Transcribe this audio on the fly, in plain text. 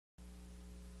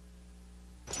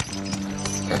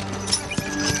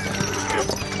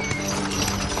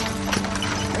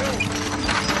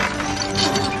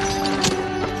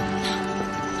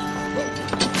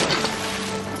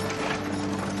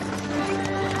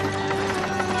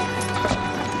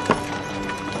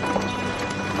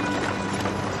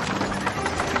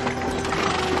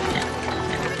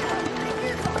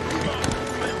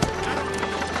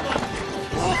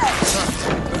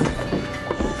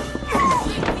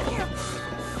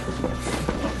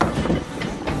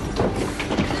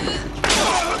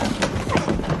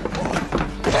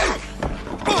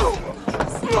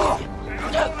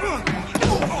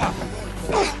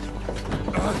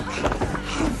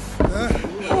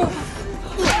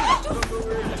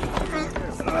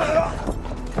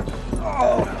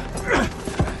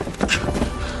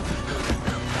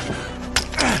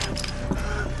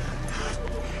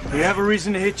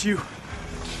reason to hit you?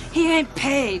 He ain't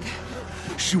paid.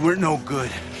 She weren't no good.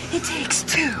 It takes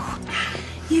two.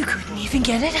 You couldn't even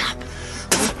get it up.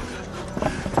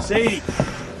 Sadie,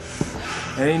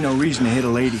 that ain't no reason to hit a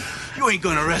lady. You ain't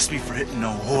gonna arrest me for hitting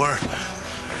no whore.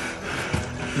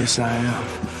 Yes, I am.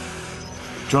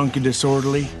 Drunk and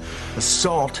disorderly,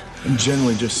 assault, and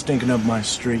generally just stinking up my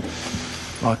street.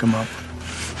 Lock him up.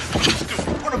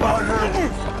 What about her?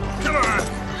 Come on!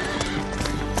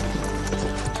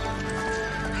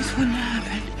 This wouldn't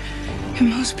happen if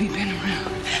Mosby been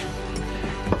around.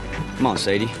 Come on,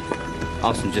 Sadie.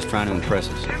 Austin's just trying to impress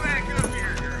us. Get back up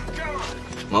here, girl. Come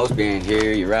on. Mosby ain't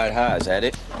here. You ride high, is that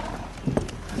it?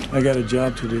 I got a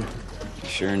job to do.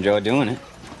 Sure enjoy doing it.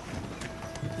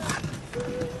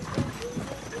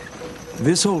 If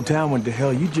this whole town went to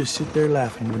hell, you'd just sit there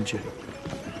laughing, wouldn't you?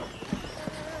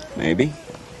 Maybe.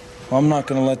 Well, I'm not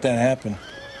gonna let that happen.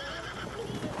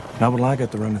 Not when I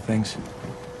got the run of things.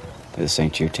 This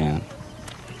ain't your town.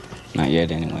 Not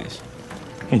yet, anyways.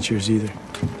 Ain't yours either.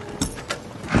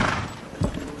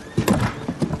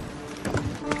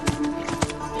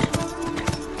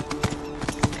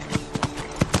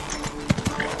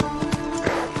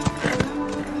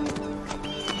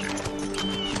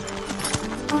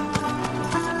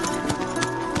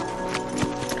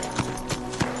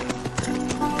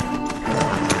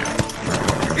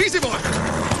 Easy, boy!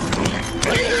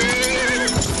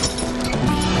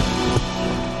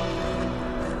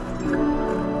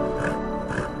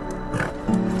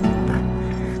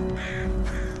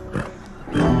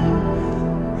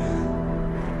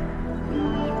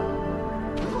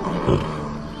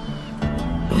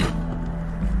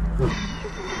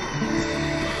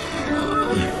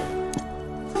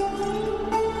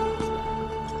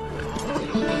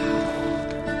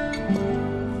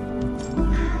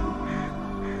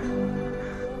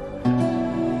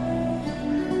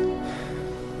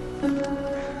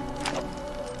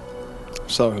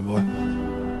 Sorry, boy.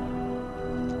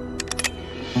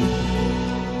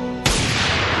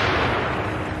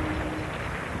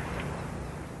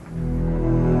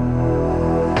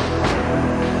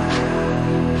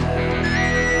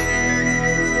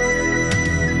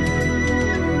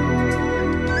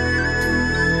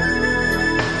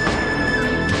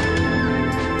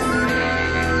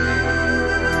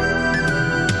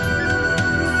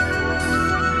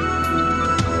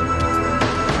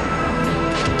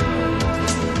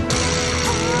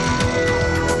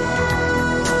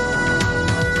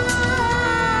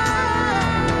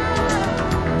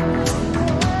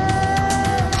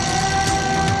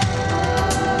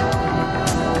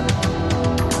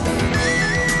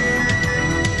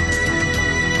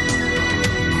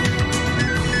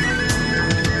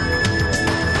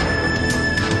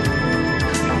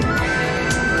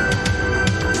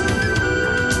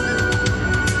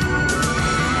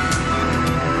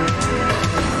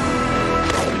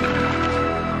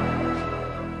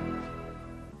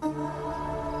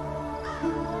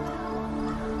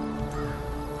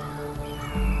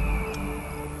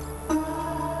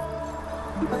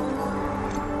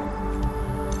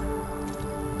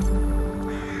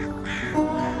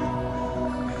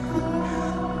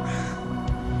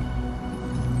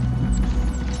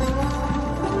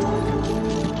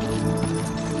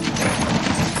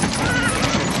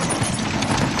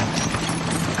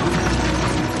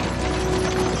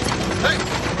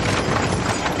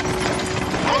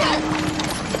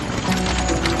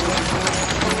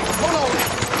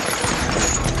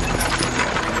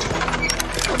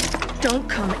 Don't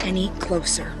come any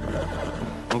closer.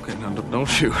 Okay, now don't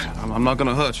shoot. I'm not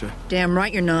gonna hurt you. Damn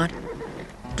right you're not.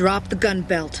 Drop the gun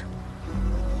belt.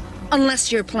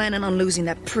 Unless you're planning on losing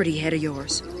that pretty head of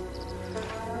yours.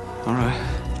 All right.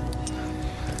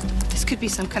 This could be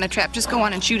some kind of trap. Just go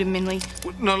on and shoot him, Minley.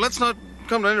 Well, no, let's not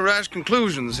come to any rash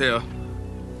conclusions here.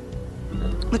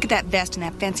 Look at that vest and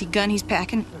that fancy gun he's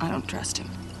packing. I don't trust him.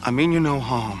 I mean you no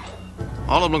harm.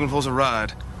 All I'm looking for is a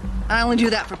ride. I only do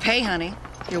that for pay, honey.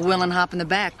 You're willing to hop in the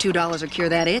back. $2 will cure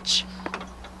that itch.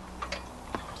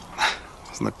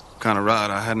 Wasn't the kind of ride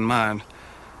I had in mind.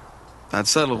 I'd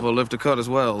settle for a lift to Curtis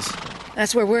Wells.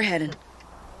 That's where we're heading.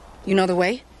 You know the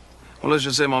way? Well, let's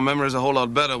just say my memory's a whole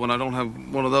lot better when I don't have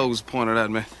one of those pointed at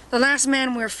me. The last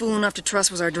man we were fool enough to trust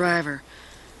was our driver.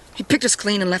 He picked us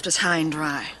clean and left us high and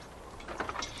dry.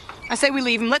 I say we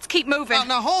leave him. Let's keep moving.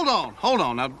 Now, hold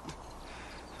on. Now,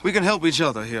 we can help each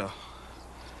other here.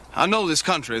 I know this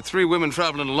country. 3 women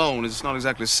traveling alone is not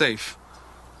exactly safe.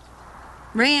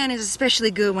 Rayanne is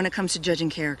especially good when it comes to judging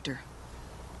character.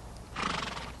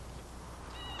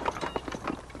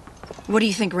 What do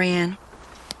you think, Rayanne?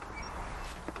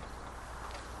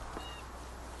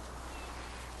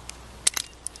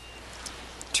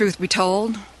 Truth be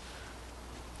told,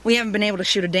 we haven't been able to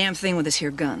shoot a damn thing with this here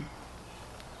gun.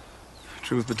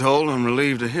 Truth be told, I'm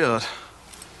relieved to hear it.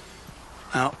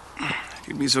 Now, if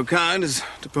you'd be so kind as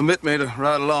to permit me to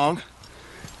ride along,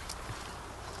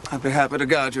 I'd be happy to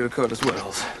guide you to Curtis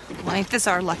Wells. Well, ain't this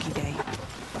our lucky day?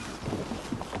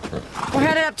 We're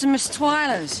headed up to Miss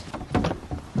Twyla's.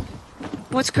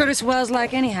 What's Curtis Wells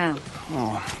like anyhow?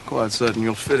 Oh, I'm quite certain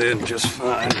you'll fit in just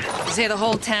fine. You say the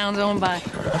whole town's owned by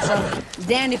some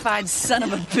dandified son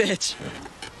of a bitch.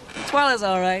 Twyla's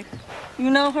all right. You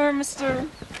know her, Mr.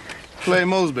 Clay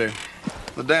Mosby,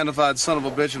 the dandified son of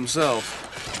a bitch himself.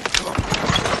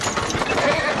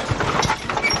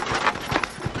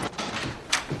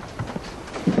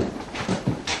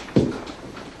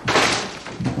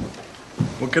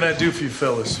 What can I do for you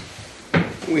fellas?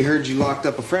 We heard you locked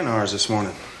up a friend of ours this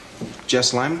morning.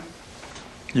 Jess Lyman?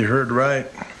 You heard right.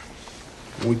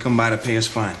 We come by to pay us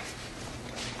fine.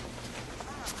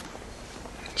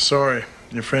 Sorry,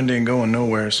 your friend ain't going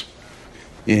nowheres.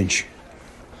 Inch.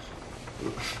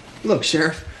 Look,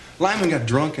 Sheriff, Lyman got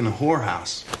drunk in a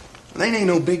whorehouse. That ain't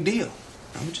no big deal.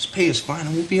 Now, just pay us fine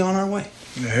and we'll be on our way.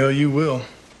 The hell you will.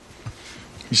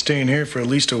 You're staying here for at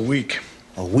least a week.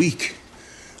 A week?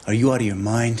 Are you out of your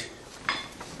mind?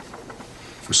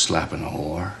 For slapping a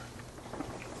whore?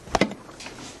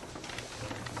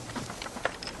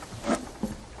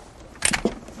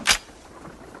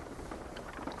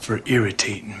 For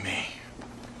irritating me.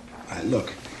 All right,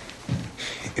 look,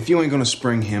 if you ain't gonna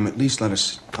spring him, at least let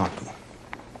us talk to him.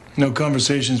 No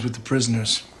conversations with the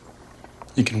prisoners.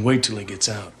 You can wait till he gets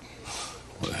out.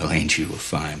 Well, ain't you a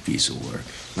fine piece of work?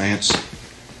 Lance.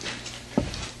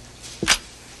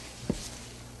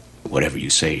 Whatever you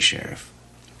say, Sheriff.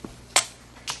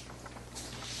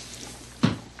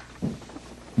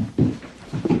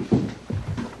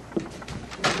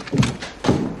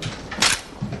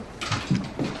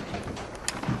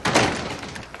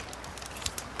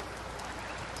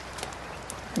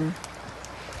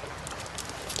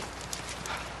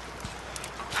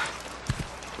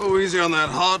 Oh, easy on that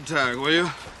hardtack, will you?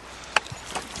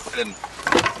 I didn't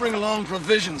bring along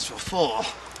provisions for four.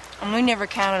 And we never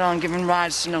counted on giving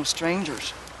rides to no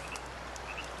strangers.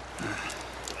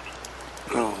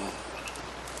 Oh.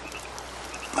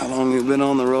 How long you been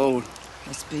on the road?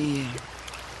 Must be,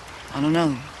 I don't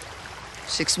know,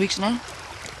 6 weeks now?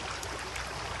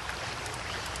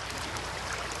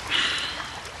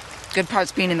 Good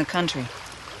part's being in the country.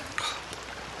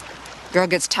 Girl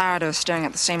gets tired of staring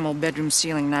at the same old bedroom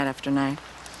ceiling night after night.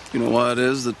 You know why it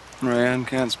is that Marianne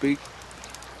can't speak?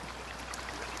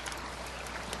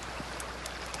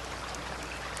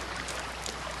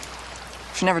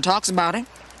 She never talks about it.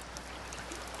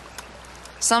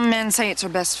 Some men say it's her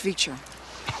best feature.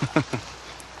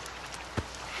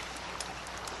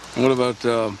 What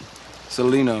about,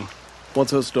 Selena?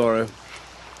 What's her story?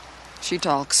 She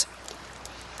talks.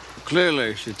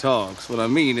 Clearly, she talks. What I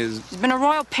mean is... It's been a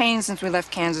royal pain since we left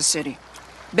Kansas City.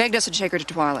 Begged us to take her to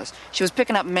Twyla's. She was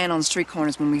picking up men on street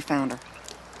corners when we found her.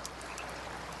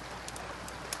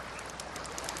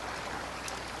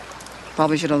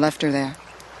 Probably should have left her there.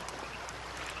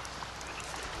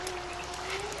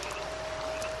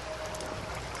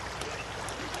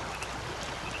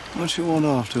 What's she want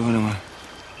off to, anyway?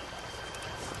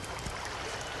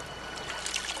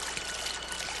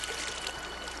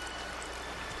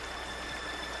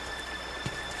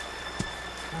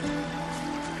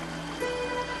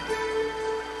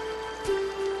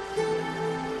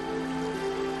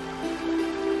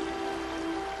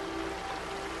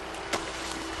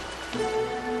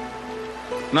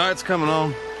 Night's coming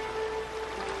on.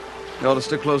 You ought to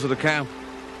stick closer to camp.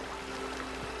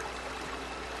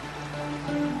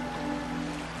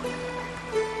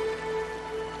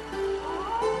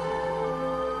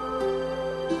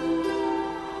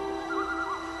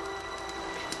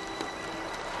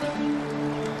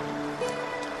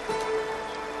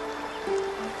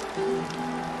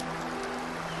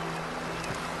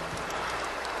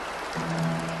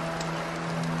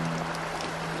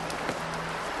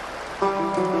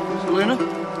 Selena?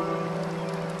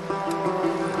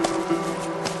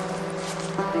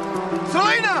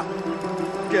 Selena!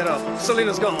 Get up.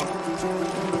 Selena's gone.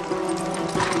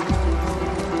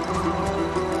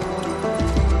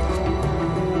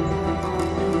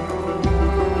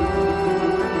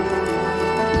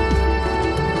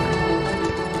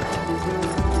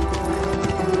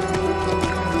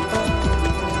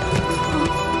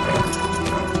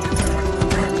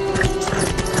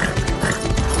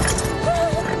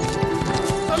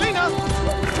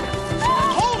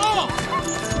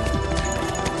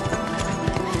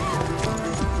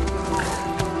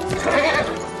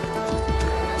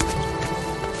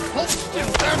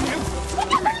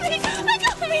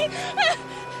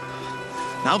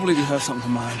 Now I believe you have something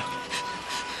in mind.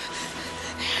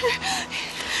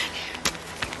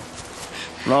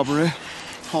 Robbery,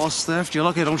 horse theft. You're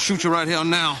lucky I don't shoot you right here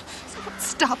now. What's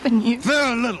stopping you?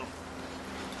 Very little.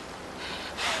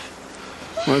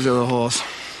 Where's the other horse?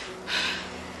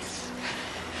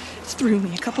 It's through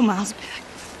me a couple miles back.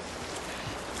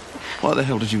 Why the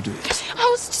hell did you do this? I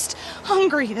was just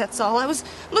hungry, that's all. I was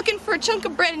looking for a chunk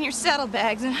of bread in your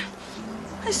saddlebags, and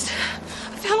I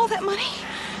found all that money.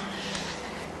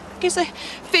 I guess I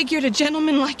figured a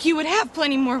gentleman like you would have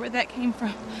plenty more where that came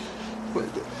from.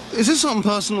 Is this something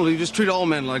personal, or you just treat all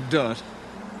men like dirt?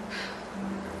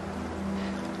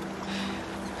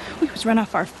 We was run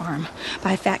off our farm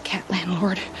by a fat cat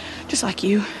landlord, just like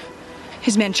you.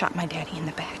 His men shot my daddy in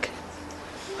the back.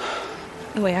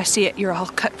 The way I see it, you're all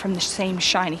cut from the same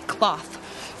shiny cloth.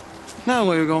 Now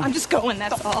where you going? I'm just going,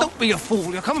 that's all. Don't be a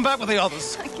fool. You're coming back with the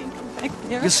others. I can't come back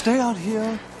there. You stay out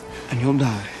here, and you'll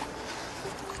die.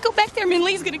 If I go back there, Min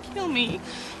Lee's gonna kill me.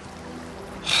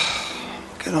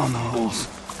 Get on the horse.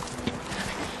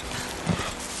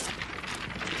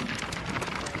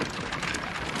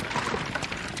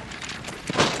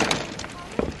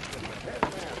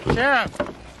 Sheriff!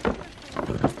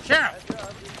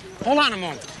 Hold on a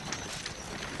moment.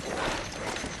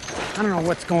 I don't know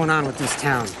what's going on with this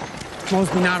town.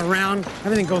 Mosby not around,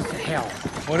 everything goes to hell.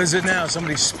 What is it now?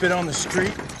 Somebody spit on the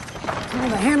street? Well,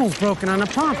 the handle's broken on the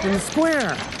pump in the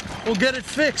square. We'll get it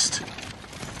fixed.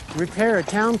 Repair a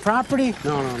town property?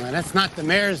 No, that's not the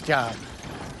mayor's job.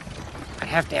 I'd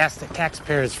have to ask the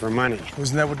taxpayers for money.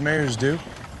 Wasn't that what mayors do?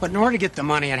 But in order to get the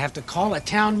money, I'd have to call a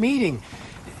town meeting,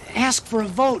 ask for a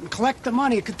vote, and collect the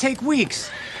money. It could take weeks.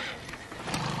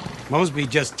 Mosby,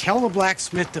 just tell the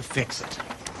blacksmith to fix it.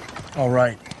 All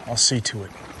right, I'll see to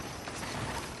it.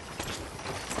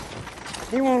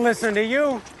 He won't listen to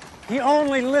you. He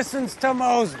only listens to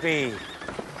Mosby.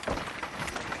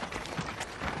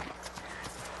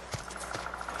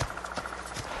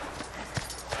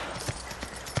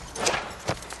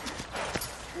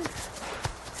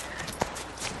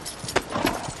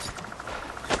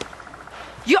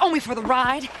 You owe me for the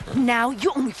ride. Now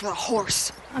you owe me for the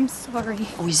horse. I'm sorry.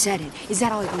 Oh, is that it? Is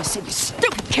that all you're gonna say, you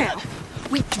stupid cow?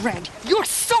 We dragged your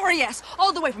sorry ass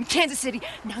all the way from Kansas City.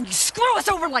 Now you screw us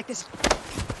over like this.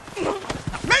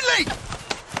 Midley!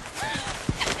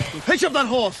 Hitch up that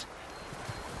horse.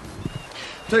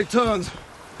 Take turns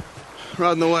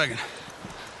riding the wagon.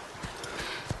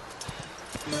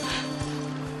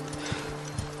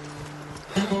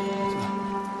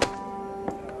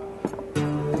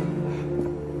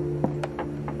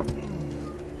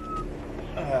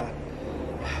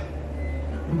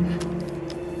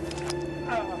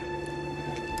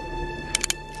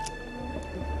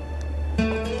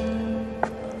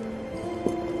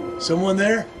 Someone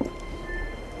there?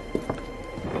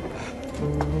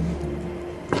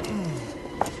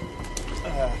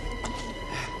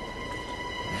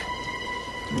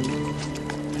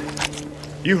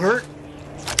 You hurt?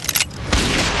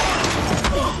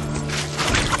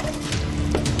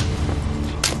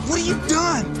 What have you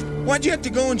done? Why'd you have to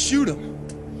go and shoot him?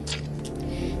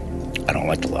 I don't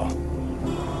like the law.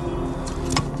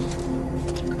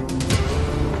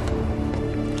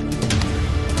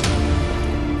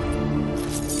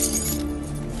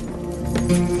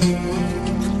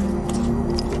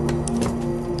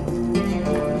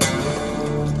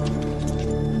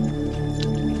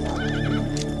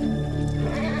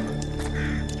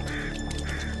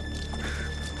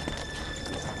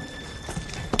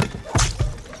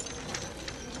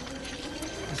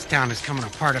 This town is coming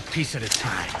apart a piece at a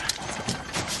time.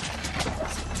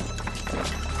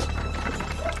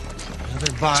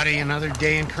 Another body, another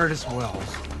day in Curtis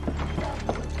Wells.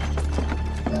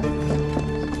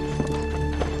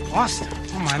 Austin,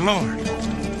 oh my lord.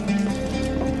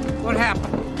 What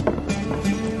happened?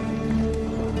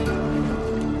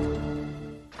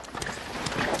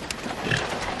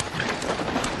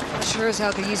 Sure as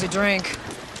hell could use a drink.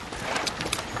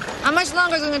 How much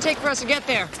longer is it gonna take for us to get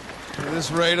there? At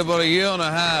this rate, about a year and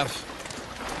a half.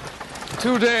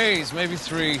 2 days, maybe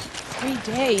 3. 3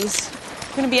 days?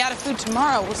 We're gonna be out of food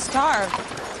tomorrow. We'll starve.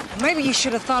 Maybe you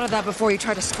should have thought of that before you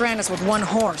tried to strand us with one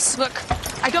horse. Look,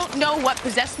 I don't know what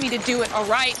possessed me to do it, all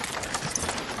right?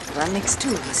 That makes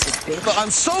two of us, you bitch. But I'm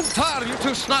so tired of you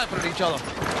two sniping at each other.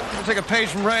 I'll take a page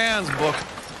from Ray Ann's book.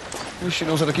 At least she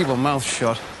knows how to keep her mouth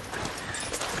shut.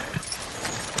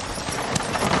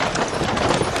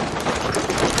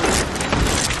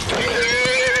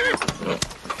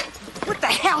 What the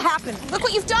hell happened? Look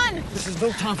what you've done! This is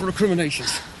no time for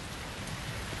recriminations.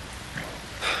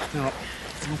 Now,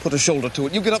 I'll put a shoulder to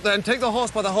it. You get up there and take the horse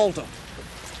by the halter.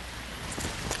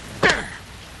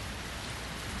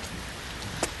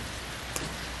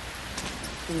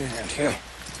 Give me a hand here.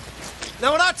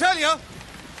 Now, when I tell you,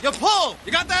 you pull.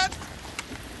 You got that?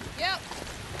 Yep.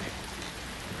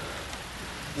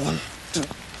 1, 2,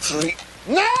 3.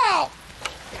 Now!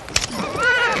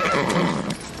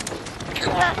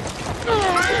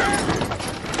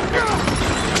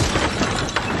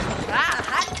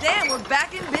 Hot damn, we're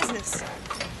back in business.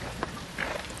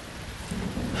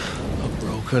 A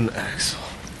broken axle.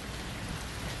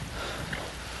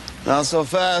 Not so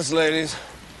fast, ladies.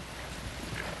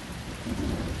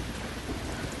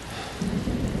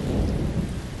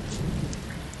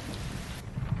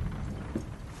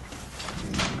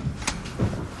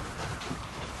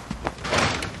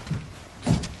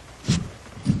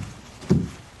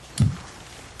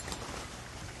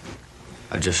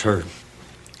 I just heard.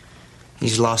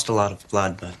 He's lost a lot of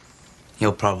blood, but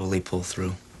he'll probably pull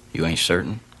through. You ain't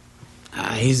certain?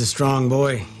 He's a strong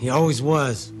boy. He always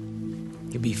was.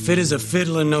 He'll be fit as a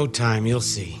fiddle in no time, you'll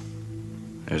see.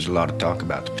 There's a lot of talk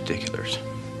about the particulars.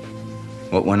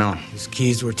 What went on? His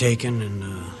keys were taken, and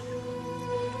the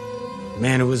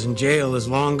man who was in jail is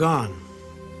long gone.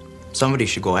 Somebody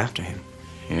should go after him.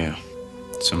 Yeah,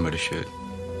 somebody should.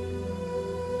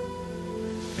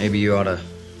 Maybe you ought to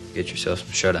get yourself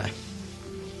some shut-eye.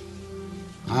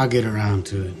 I'll get around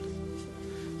to it.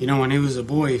 You know, when he was a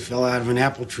boy, he fell out of an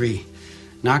apple tree,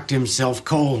 knocked himself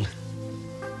cold.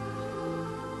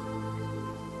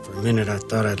 For a minute, I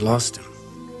thought I'd lost him.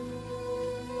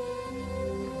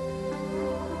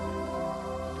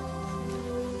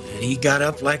 And he got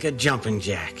up like a jumping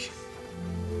jack.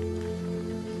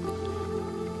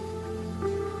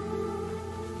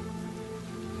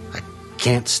 I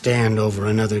can't stand over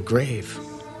another grave.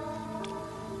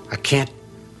 I can't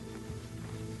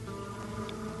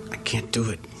do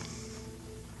it.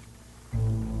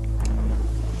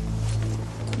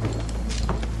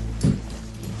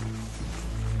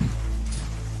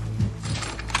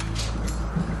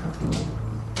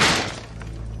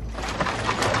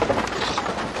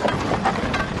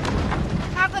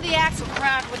 How could the axle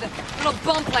crack with a little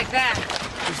bump like that?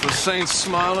 Just the saints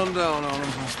smiling down on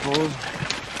him, I suppose.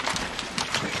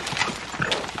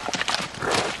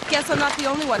 Guess I'm not the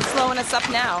only one slowing us up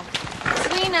now.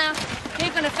 Selena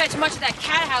ain't gonna fetch much of that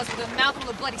cat house with a mouthful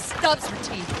of bloody stubs for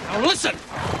teeth. Now listen!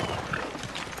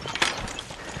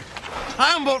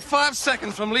 I am about 5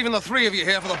 seconds from leaving the 3 of you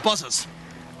here for the buzzers.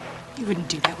 You wouldn't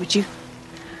do that, would you?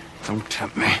 Don't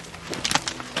tempt me.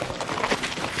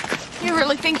 You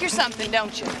really think you're something,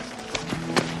 don't you?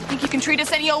 Think you can treat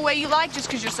us any old way you like just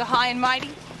because you're so high and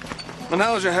mighty? And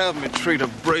how would you have me treat a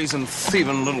brazen,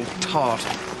 thieving little tart?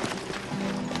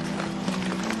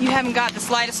 You haven't got the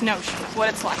slightest notion of what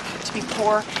it's like to be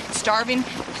poor, starving,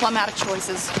 plumb out of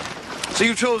choices. So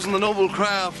you've chosen the noble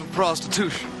craft of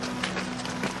prostitution.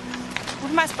 What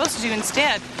am I supposed to do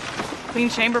instead? Clean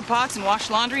chamber pots and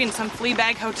wash laundry in some flea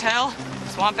bag hotel?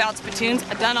 Swamp out spittoons?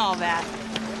 I've done all that.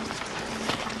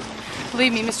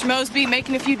 Believe me, Mr. Mosby,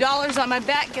 making a few dollars on my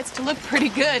back gets to look pretty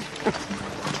good.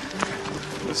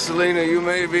 Miss Selena, you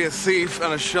may be a thief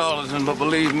and a charlatan, but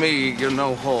believe me, you're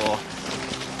no whore.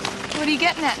 What are you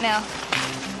getting at now?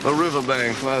 The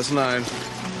riverbank last night.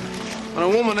 When a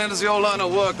woman enters the old line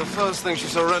of work, the first thing she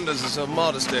surrenders is her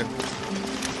modesty.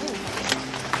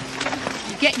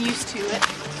 You're getting used to it.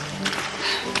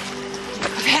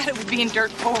 I've had it with being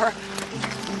dirt poor.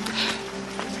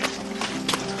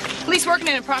 At least working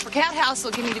in a proper cat house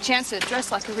will give me the chance to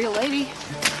dress like a real lady.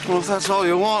 Well, if that's all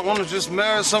you want, why don't you just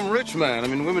marry some rich man? I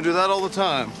mean, women do that all the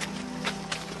time.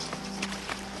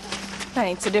 That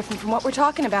ain't so different from what we're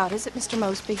talking about, is it, Mr.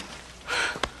 Mosby?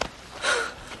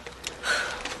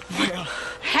 Well.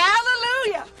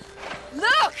 Hallelujah!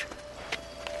 Look!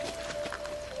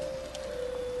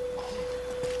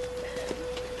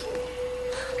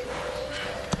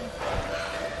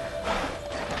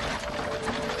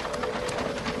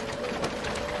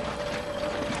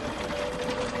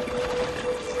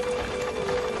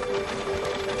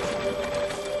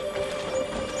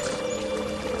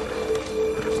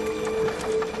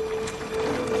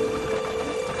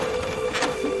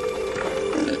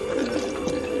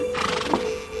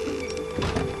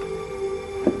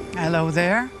 Hello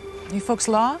there. You folks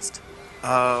lost?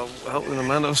 Well,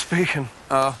 Amanda speaking.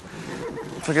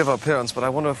 Forgive our appearance, but I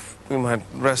wonder if we might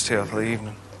rest here for the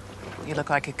evening. You look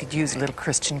like it could use a little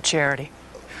Christian charity.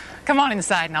 Come on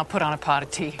inside and I'll put on a pot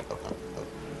of tea.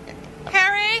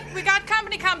 Harry, we got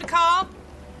company come to call.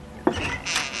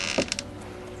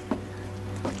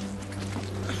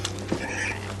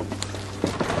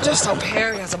 Just hope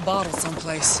Harry has a bottle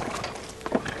someplace.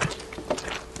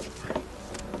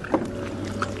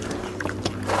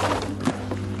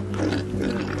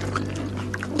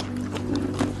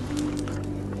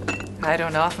 I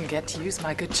don't often get to use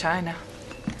my good china.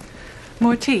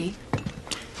 More tea?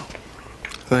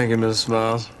 Thank you, Mrs.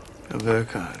 Smiles. You're very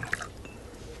kind.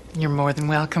 You're more than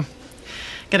welcome.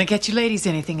 Gonna get you ladies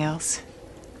anything else?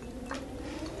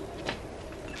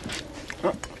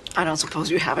 I don't suppose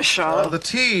you have a shot. The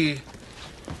tea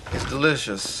is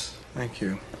delicious. Thank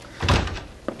you.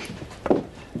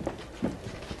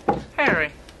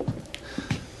 Harry.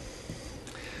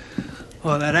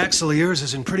 Well, that axle of yours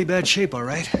is in pretty bad shape, all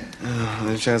right.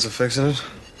 Any chance of fixing it?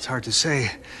 It's hard to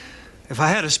say. If I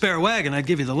had a spare wagon, I'd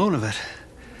give you the loan of it.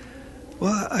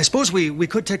 Well, I suppose we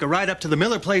could take a ride up to the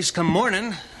Miller place come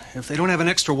morning. If they don't have an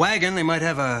extra wagon, they might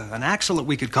have an axle that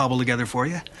we could cobble together for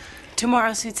you.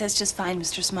 Tomorrow suits us just fine,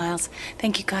 Mr. Smiles.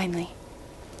 Thank you kindly.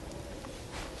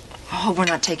 I hope we're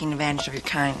not taking advantage of your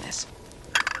kindness.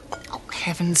 Oh,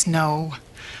 heavens, no.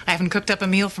 I haven't cooked up a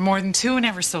meal for more than 2 in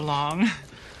ever so long.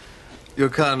 Your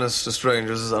kindness to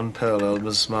strangers is unparalleled,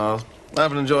 Mrs. Smiles. I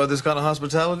haven't enjoyed this kind of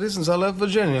hospitality since I left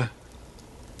Virginia.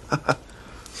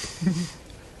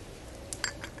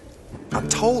 I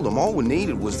told him all we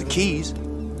needed was the keys.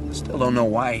 I still don't know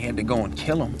why he had to go and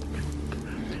kill him.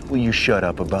 Will you shut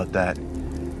up about that?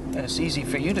 It's easy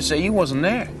for you to say you wasn't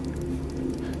there.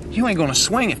 You ain't gonna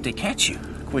swing if they catch you.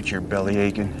 Quit your belly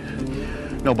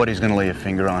aching. Nobody's gonna lay a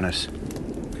finger on us.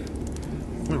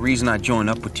 The reason I joined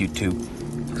up with you two,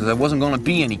 because there wasn't gonna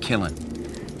be any killing.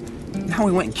 Now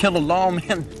we went and killed a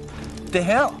lawman. To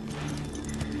hell.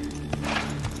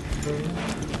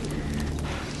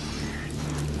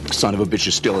 Son of a bitch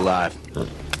is still alive.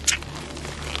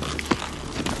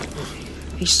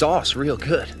 He saw us real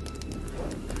good.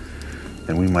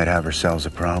 Then we might have ourselves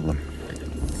a problem.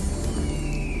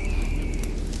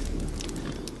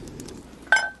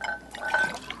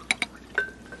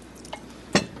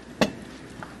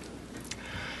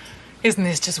 Isn't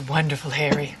this just wonderful,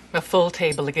 Harry? A full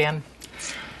table again.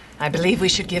 I believe we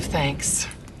should give thanks.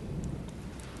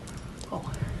 Oh.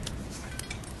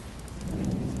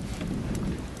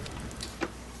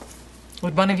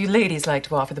 Would one of you ladies like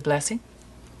to offer the blessing?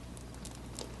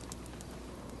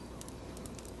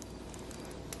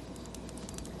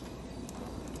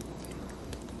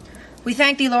 We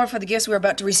thank thee, Lord, for the gifts we're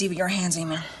about to receive at your hands.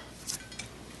 Amen.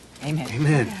 Amen.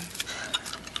 Amen.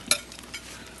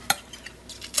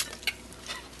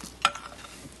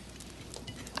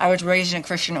 I was raised in a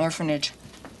Christian orphanage.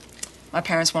 My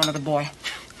parents wanted a boy.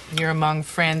 You're among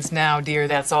friends now, dear.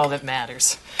 That's all that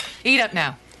matters. Eat up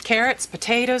now. Carrots,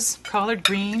 potatoes, collard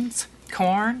greens,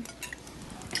 corn.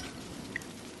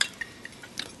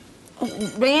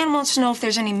 Rayanne wants to know if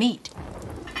there's any meat.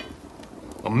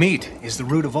 Well, meat is the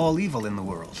root of all evil in the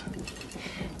world.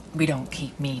 We don't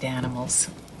keep meat animals.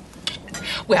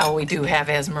 Well, we do have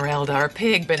Esmeralda, our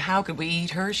pig, but how could we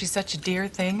eat her? She's such a dear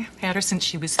thing. Had her since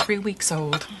she was 3 weeks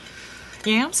old.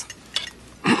 Yams?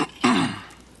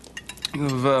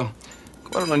 You've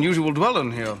quite an unusual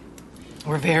dwelling here.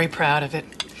 We're very proud of it.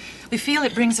 We feel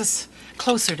it brings us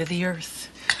closer to the earth.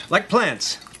 Like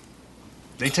plants.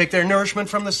 They take their nourishment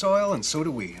from the soil, and so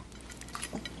do we.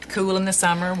 Cool in the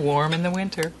summer, warm in the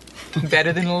winter.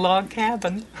 Better than a log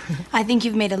cabin. I think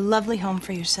you've made a lovely home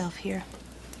for yourself here.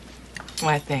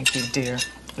 Why, thank you, dear.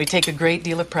 We take a great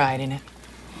deal of pride in it.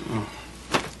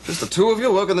 Just the two of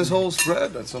you working this whole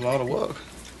spread? That's a lot of work.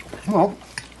 Well,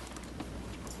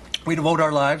 we devote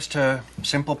our lives to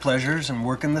simple pleasures and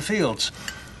work in the fields.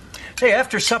 Hey,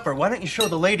 after supper, why don't you show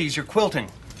the ladies your quilting?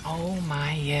 Oh,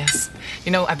 my, yes.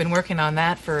 You know, I've been working on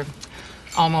that for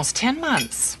almost 10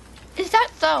 months. Is that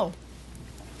so?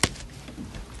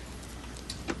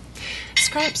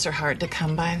 Scraps are hard to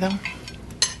come by, though.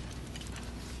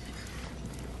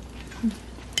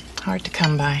 Hard to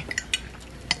come by.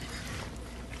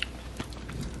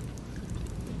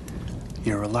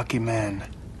 You're a lucky man,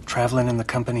 traveling in the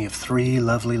company of 3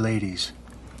 lovely ladies.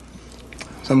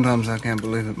 Sometimes I can't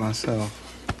believe it myself.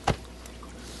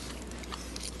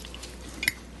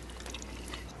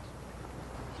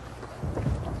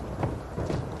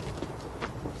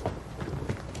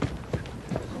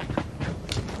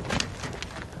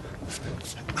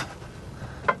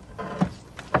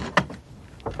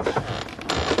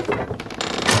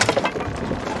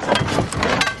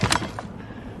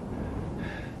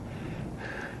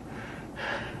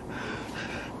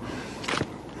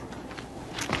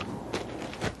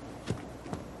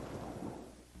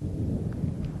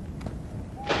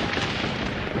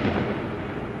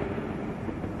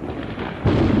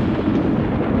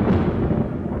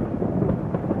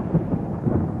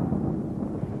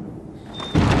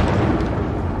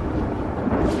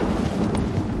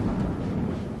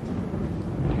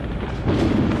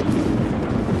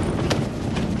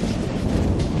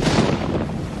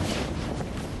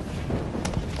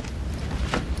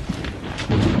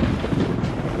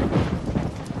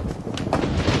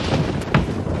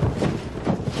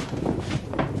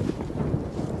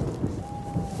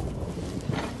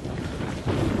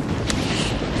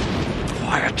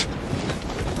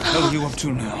 What are you up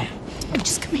to now? Oh,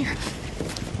 just come here.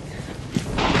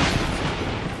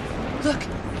 Look.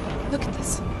 Look at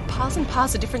this. Paws and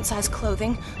paws of different size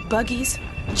clothing, buggies,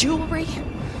 jewelry.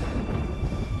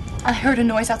 I heard a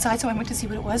noise outside, so I went to see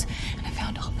what it was, and I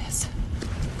found all this.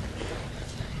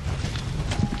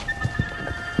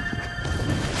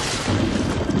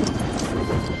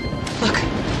 Look.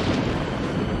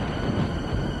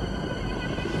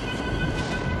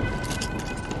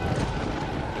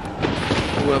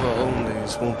 Whoever owned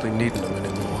these won't be needing them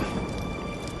anymore.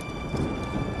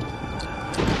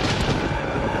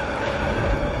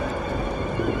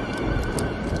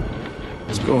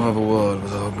 Let's go have a word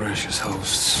with our gracious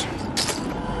hosts.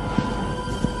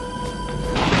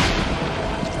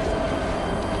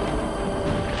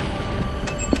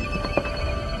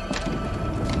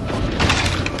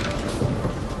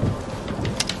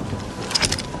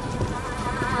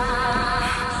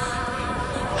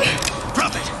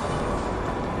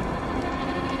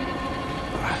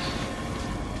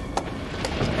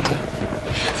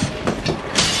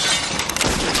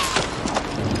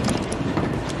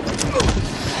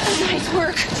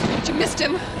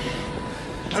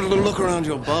 Had a little look around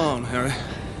your barn, Harry.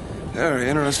 Very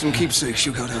interesting keepsakes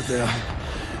you got out there.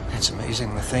 It's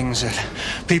amazing the things that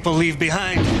people leave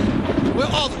behind. Where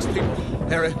are those people,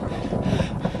 Harry?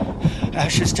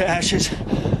 Ashes to ashes,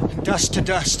 dust to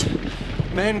dust.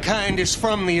 Mankind is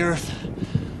from the earth.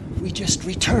 We just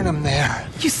return them there.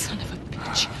 You son of a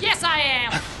bitch. Yes, I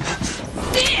am.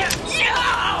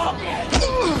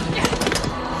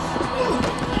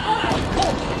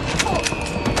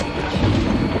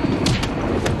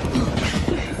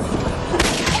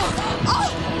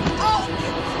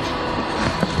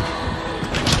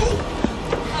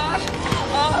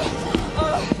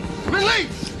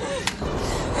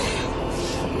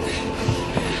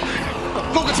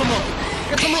 Go get some rope.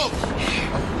 Get some rope.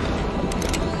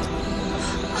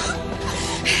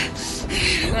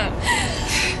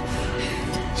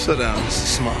 Sit down, Mrs.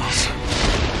 Smiles.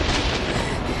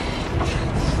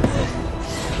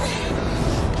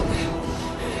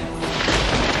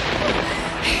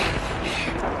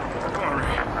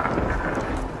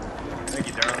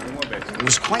 It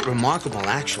was quite remarkable,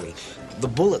 actually. The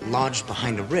bullet lodged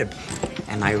behind a rib,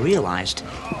 and I realized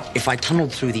if I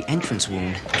tunneled through the entrance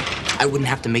wound, I wouldn't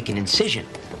have to make an incision.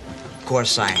 Of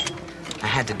course, I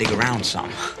had to dig around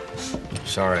some.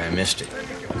 Sorry I missed it.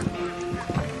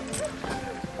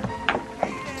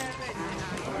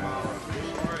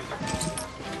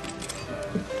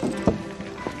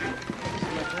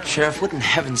 Sheriff, what in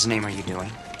heaven's name are you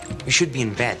doing? You should be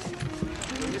in bed.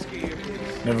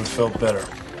 Never felt better.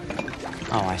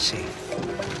 Oh, I see.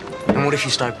 And what if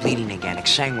you start bleeding again,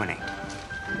 exsanguinate?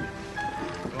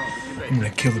 I'm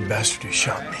gonna kill the bastard who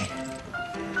shot me.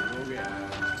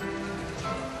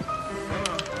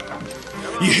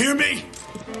 You hear me?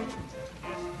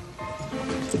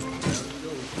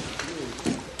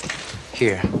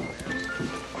 Here.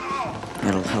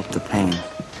 It'll help the pain.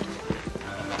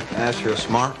 That's real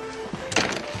smart.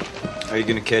 How are you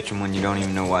gonna catch them when you don't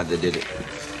even know why they did it?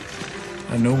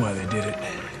 I know why they did it.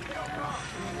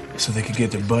 So they could get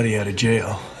their buddy out of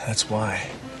jail. That's why.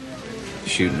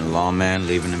 Shooting a lawman,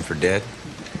 leaving him for dead?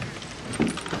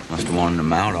 Must have wanted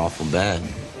him out awful bad.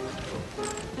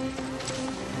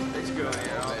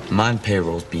 Mine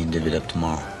payroll's being divvied up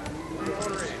tomorrow.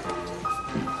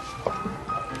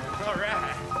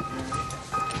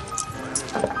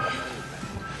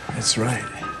 That's right.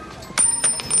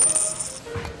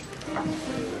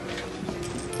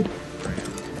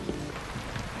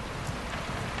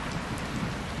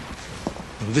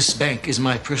 This bank is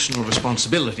my personal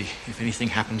responsibility. If anything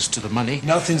happens to the money...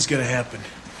 Nothing's gonna happen.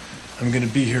 I'm gonna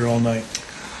be here all night.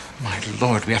 My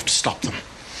Lord, we have to stop them.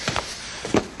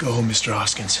 Go home, Mr.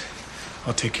 Hoskins.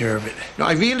 I'll take care of it. No,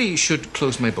 I really should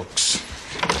close my books.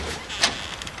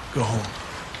 Go home.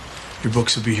 Your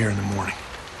books will be here in the morning.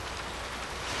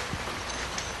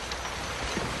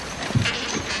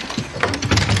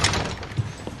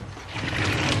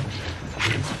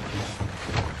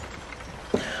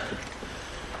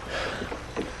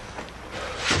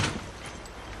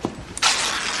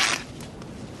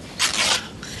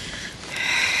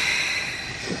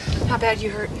 How bad you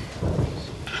hurt?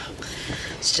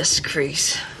 It's just a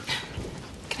crease.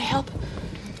 Can I help?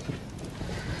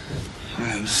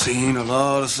 I've seen a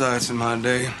lot of sights in my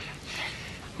day.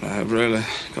 I've rarely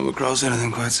come across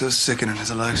anything quite so sickening as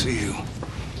the likes of you.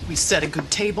 We set a good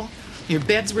table. Your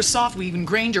beds were soft. We even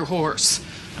grained your horse.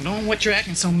 I don't know what you're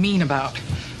acting so mean about.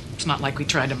 It's not like we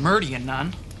tried to murder you,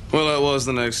 none. Well, that was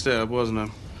the next step, wasn't it?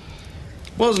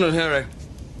 Wasn't it, Harry?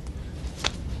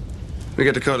 We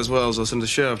get to cut as well, so I'll send the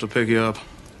sheriff to pick you up.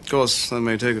 Of course, that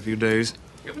may take a few days.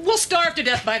 We'll starve to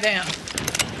death by then.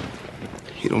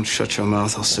 You don't shut your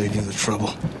mouth, I'll save you the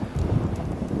trouble.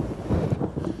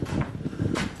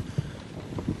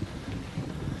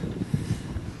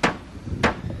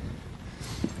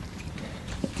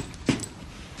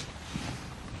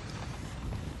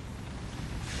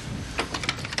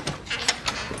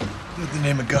 What in the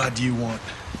name of God do you want?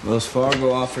 Wells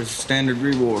Fargo offers a standard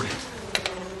reward.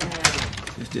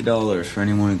 $50 for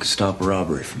anyone who can stop a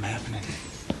robbery from happening.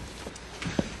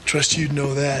 Trust you'd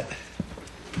know that.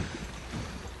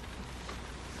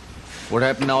 What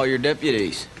happened to all your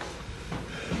deputies?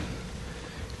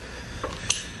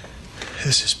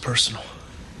 This is personal.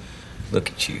 Look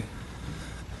at you.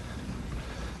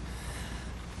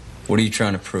 What are you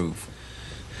trying to prove?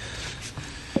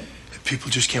 That people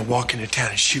just can't walk into town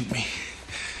and shoot me.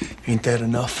 Ain't that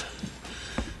enough?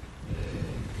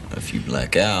 If you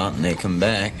black out and they come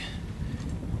back,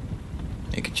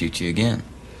 they could shoot you again.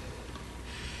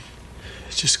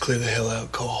 Just clear the hell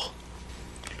out, Cole.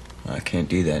 I can't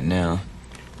do that now.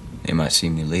 They might see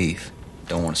me leave.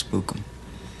 Don't want to spook them.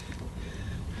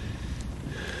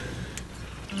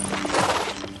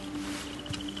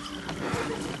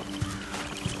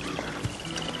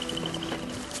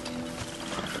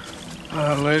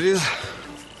 Ladies.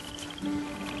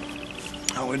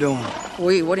 How we doing?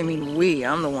 We? What do you mean we?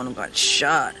 I'm the one who got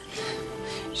shot.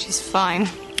 She's fine.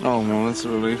 Oh, no, that's a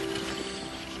relief.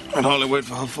 I'd hardly wait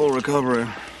for her full recovery.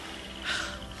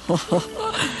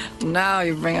 Now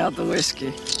you bring out the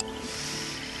whiskey.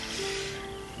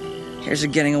 Here's to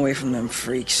getting away from them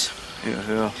freaks.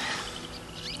 Yeah.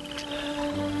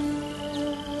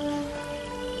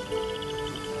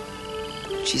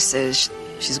 She says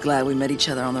she's glad we met each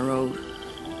other on the road.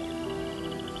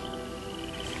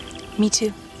 Me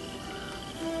too.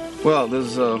 Well,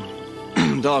 there's a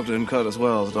doctor in cut as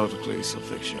well as Dr. Cleese will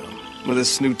fix you up. With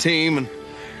this new team and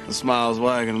the Smiles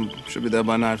wagon, should be there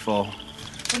by nightfall.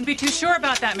 Wouldn't be too sure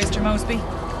about that, Mr. Mosby.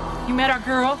 You met our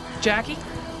girl, Jackie?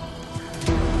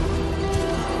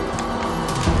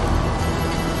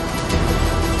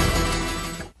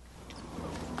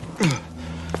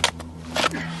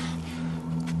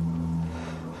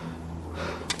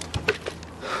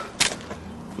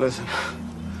 Listen,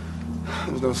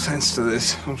 there's no sense to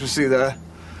this. Don't you see that?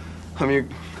 I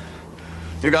mean,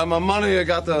 you got my money, you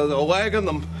got the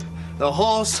wagon, the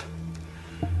horse.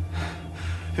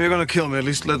 If you're gonna kill me, at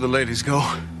least let the ladies go.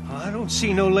 I don't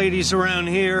see no ladies around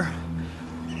here.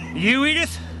 You,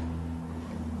 Edith?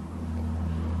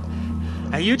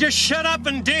 Now you just shut up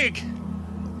and dig.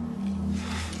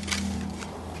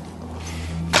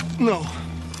 No,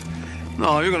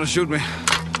 you're gonna shoot me.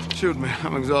 Shoot me,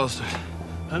 I'm exhausted.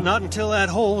 And not until that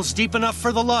hole's deep enough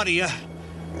for the lot of you.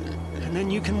 And then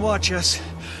you can watch us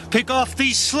pick off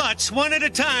these sluts one at a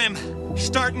time,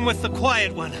 starting with the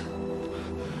quiet one.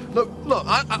 Look,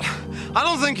 I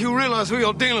don't think you realize who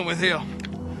you're dealing with here.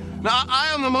 Now,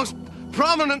 I am the most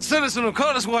prominent citizen of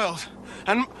Curtis Wells,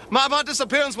 and my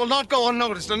disappearance will not go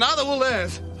unnoticed, and neither will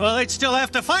theirs. Well, they'd still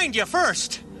have to find you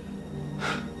first.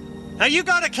 Now, you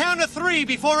gotta count to 3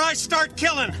 before I start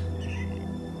killing.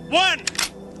 1,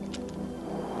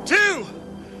 2.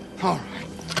 All right.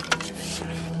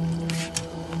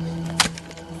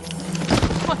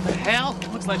 What the hell?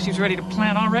 Looks like she's ready to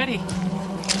plant already.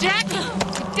 Jackie!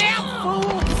 Damn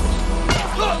fool!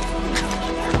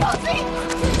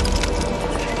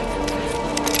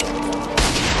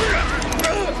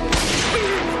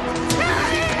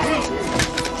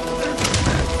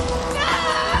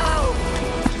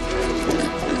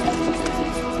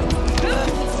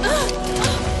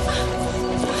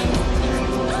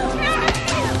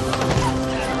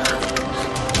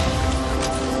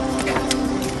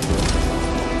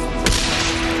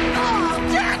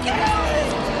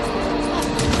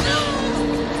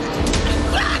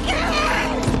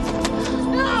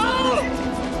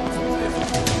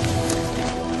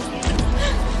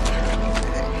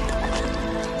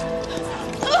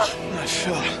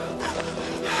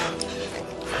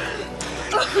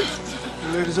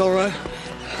 Ladies, all right?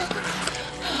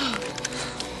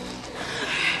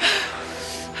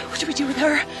 What do we do with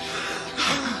her?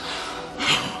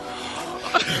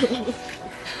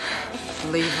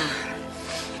 Leave her.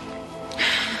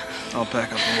 I'll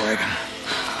pack up the wagon.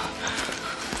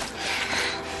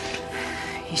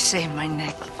 You saved my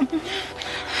neck.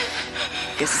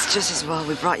 Guess it's just as well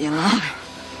we brought you along.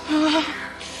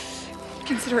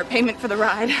 Consider it payment for the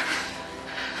ride.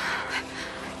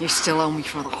 You still owe me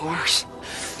for the horse.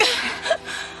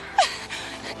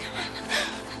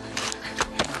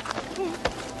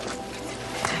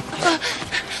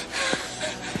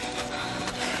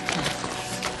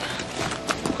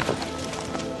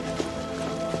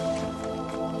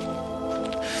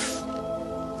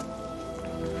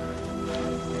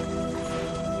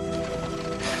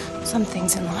 Some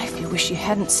things in life you wish you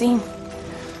hadn't seen.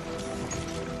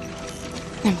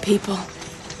 And people,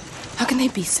 how can they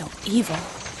be so evil?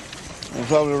 They're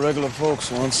probably regular folks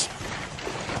once.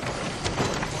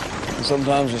 And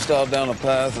sometimes you start down a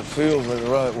path that feels like the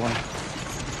right one.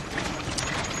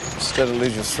 Instead, it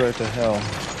leads you straight to hell.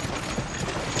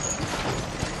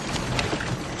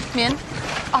 Min,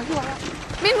 are you all right?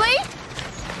 Min Lee?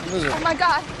 What is it? Oh, my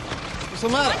God. What's the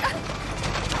matter? Oh,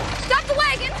 stop the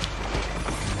wagon!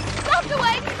 Stop the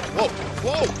wagon! Whoa,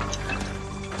 whoa!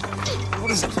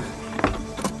 What is it?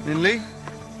 Min Lee?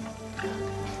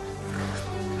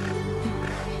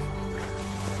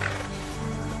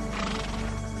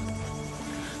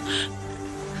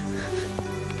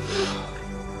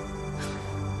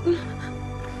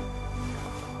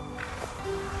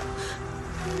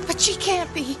 But she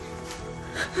can't be.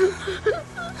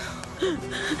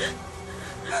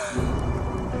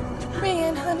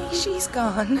 Man, honey, she's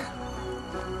gone.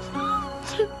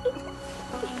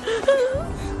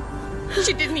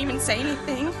 She didn't even say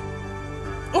anything.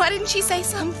 Why didn't she say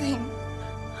something?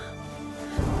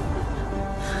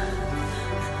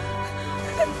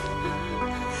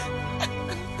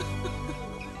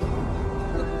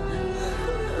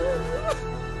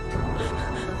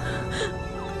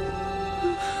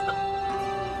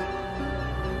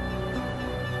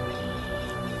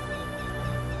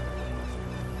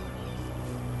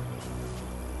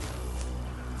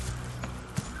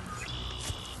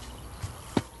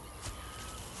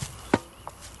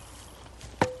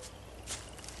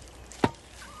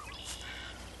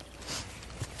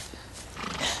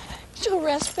 She'll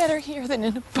rest better here than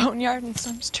in a boneyard in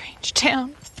some strange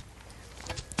town.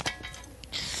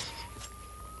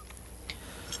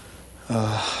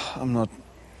 I'm not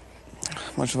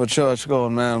much of a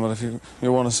church-going man, but if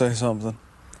you want to say something.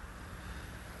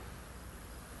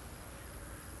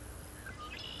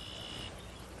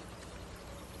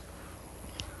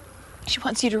 She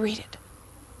wants you to read it.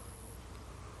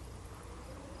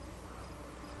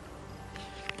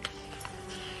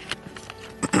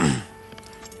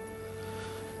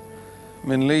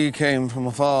 Min Lee came from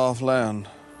a far-off land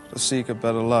to seek a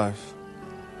better life.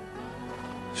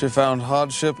 She found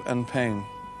hardship and pain,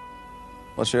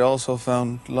 but she also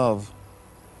found love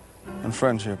and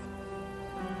friendship.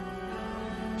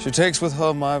 She takes with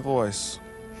her my voice.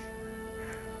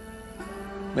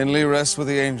 Min Lee rests with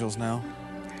the angels now.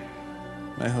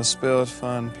 May her spirit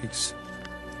find peace.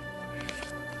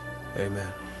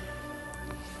 Amen.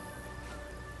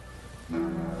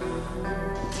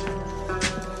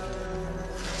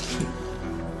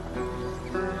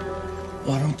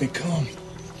 Why don't they come?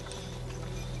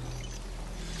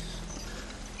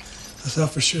 I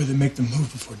thought for sure they'd make them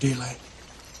move before daylight.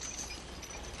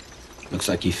 Looks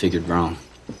like you figured wrong.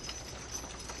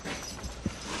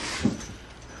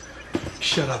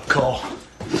 Shut up, Cole.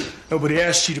 Nobody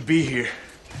asked you to be here.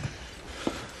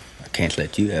 I can't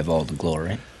let you have all the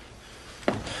glory.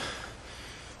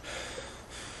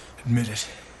 Admit it.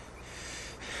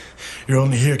 You're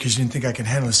only here because you didn't think I could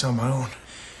handle this on my own.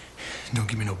 Don't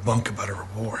give me no bunk about a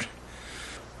reward.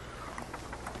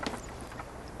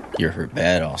 You're hurt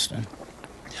bad, Austin.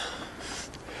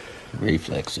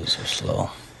 Reflexes are slow.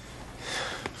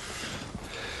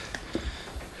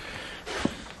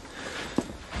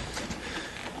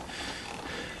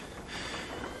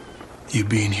 You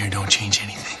being here don't change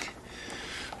anything.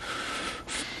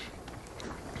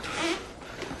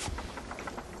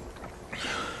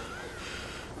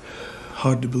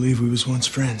 Hard to believe we was once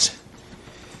friends.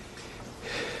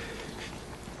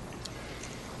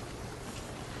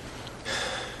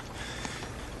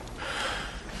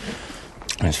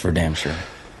 That's for damn sure.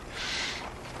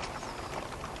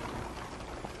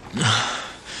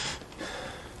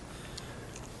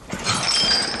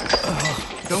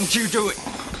 Don't you do it.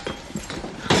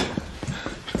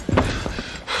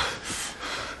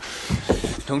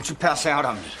 Don't you pass out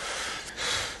on me.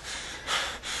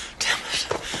 Damn it.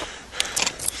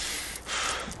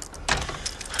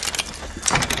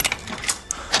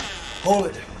 Hold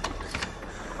it.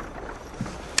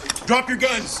 Drop your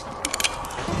guns.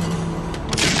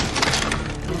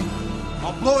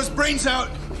 I'll blow his brains out.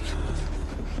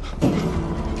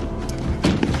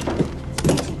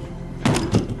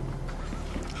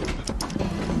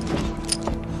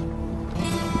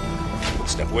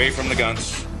 Step away from the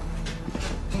guns.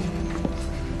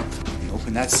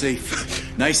 Open that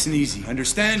safe. Nice and easy.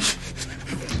 Understand?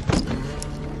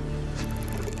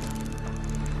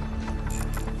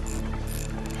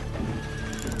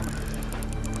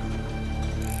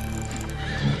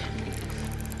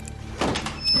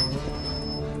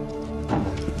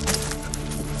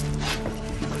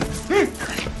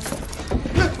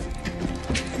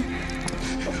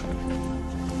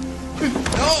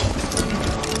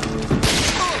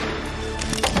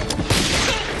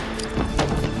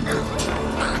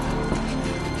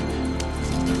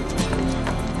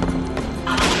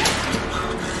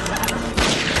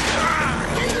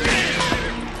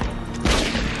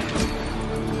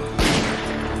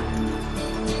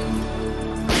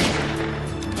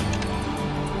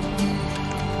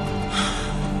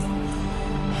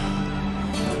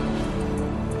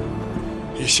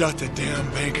 shot that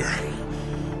damn banker.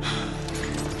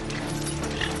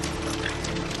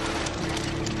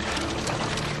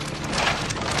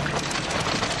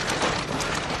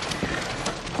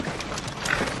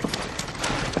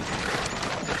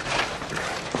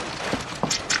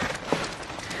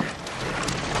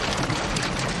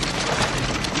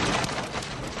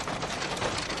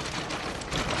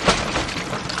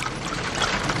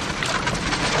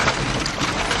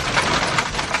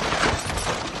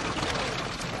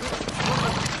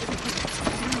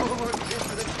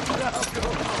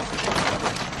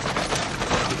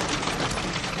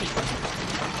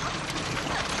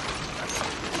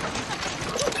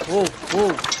 Whoa,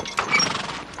 whoa.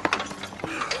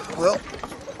 Well,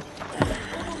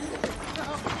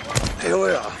 here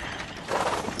we are.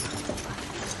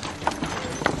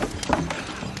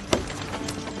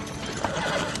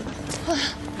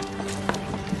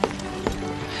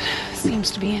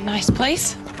 Seems to be a nice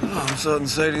place. Oh, I'm certain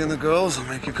Sadie and the girls will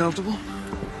make you comfortable.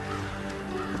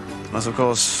 Unless, of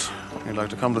course, you'd like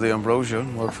to come to the Ambrosia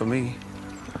and work for me.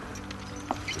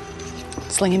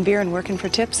 Slinging beer and working for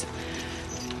tips?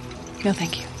 No,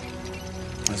 thank you.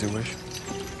 As you wish.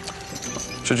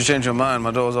 Should you change your mind,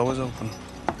 my door's always open.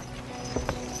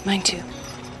 Mine too.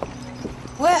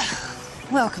 Well,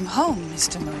 welcome home,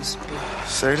 Mr. Mosby.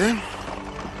 Sadie?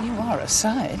 You are a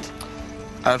sight.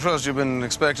 I trust you've been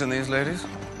expecting these ladies?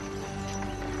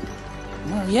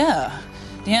 Well, yeah.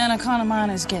 The Anaconda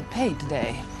miners get paid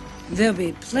today. There'll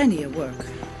be plenty of work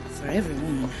for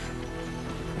everyone.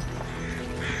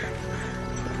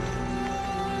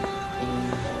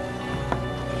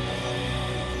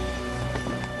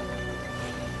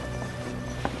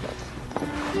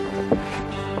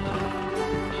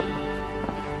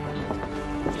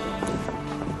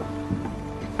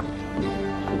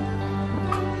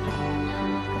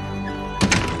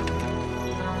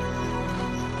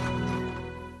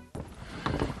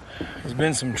 There's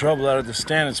been some trouble out at the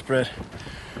standard spread.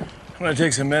 I'm gonna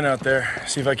take some men out there,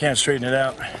 see if I can't straighten it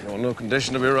out. You're in no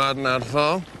condition to be riding out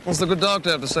far. What's the good doctor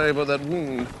have to say about that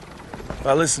wound? If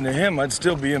I listened to him, I'd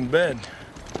still be in bed.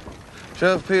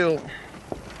 Sheriff Peel,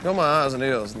 you're my eyes and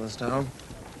ears in this town.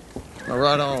 My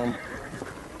right arm.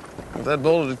 If that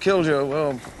bullet had killed you,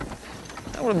 well,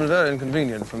 that would have been very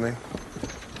inconvenient for me.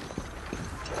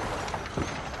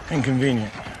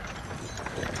 Inconvenient.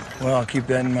 Well, I'll keep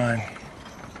that in mind.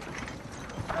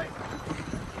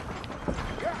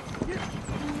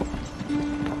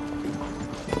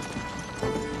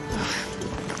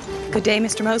 Good day,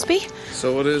 Mr. Mosby.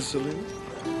 So it is, Selena.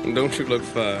 And don't you look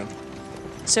fine?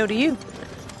 So do you.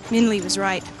 Minley was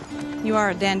right. You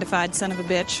are a dandified son of a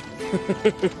bitch.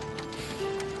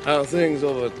 How are things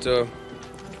over at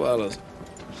Twyla's?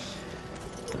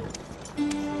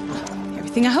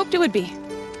 Everything I hoped it would be.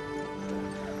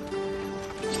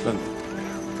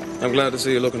 Splendid. I'm glad to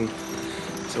see you looking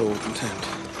so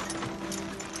content.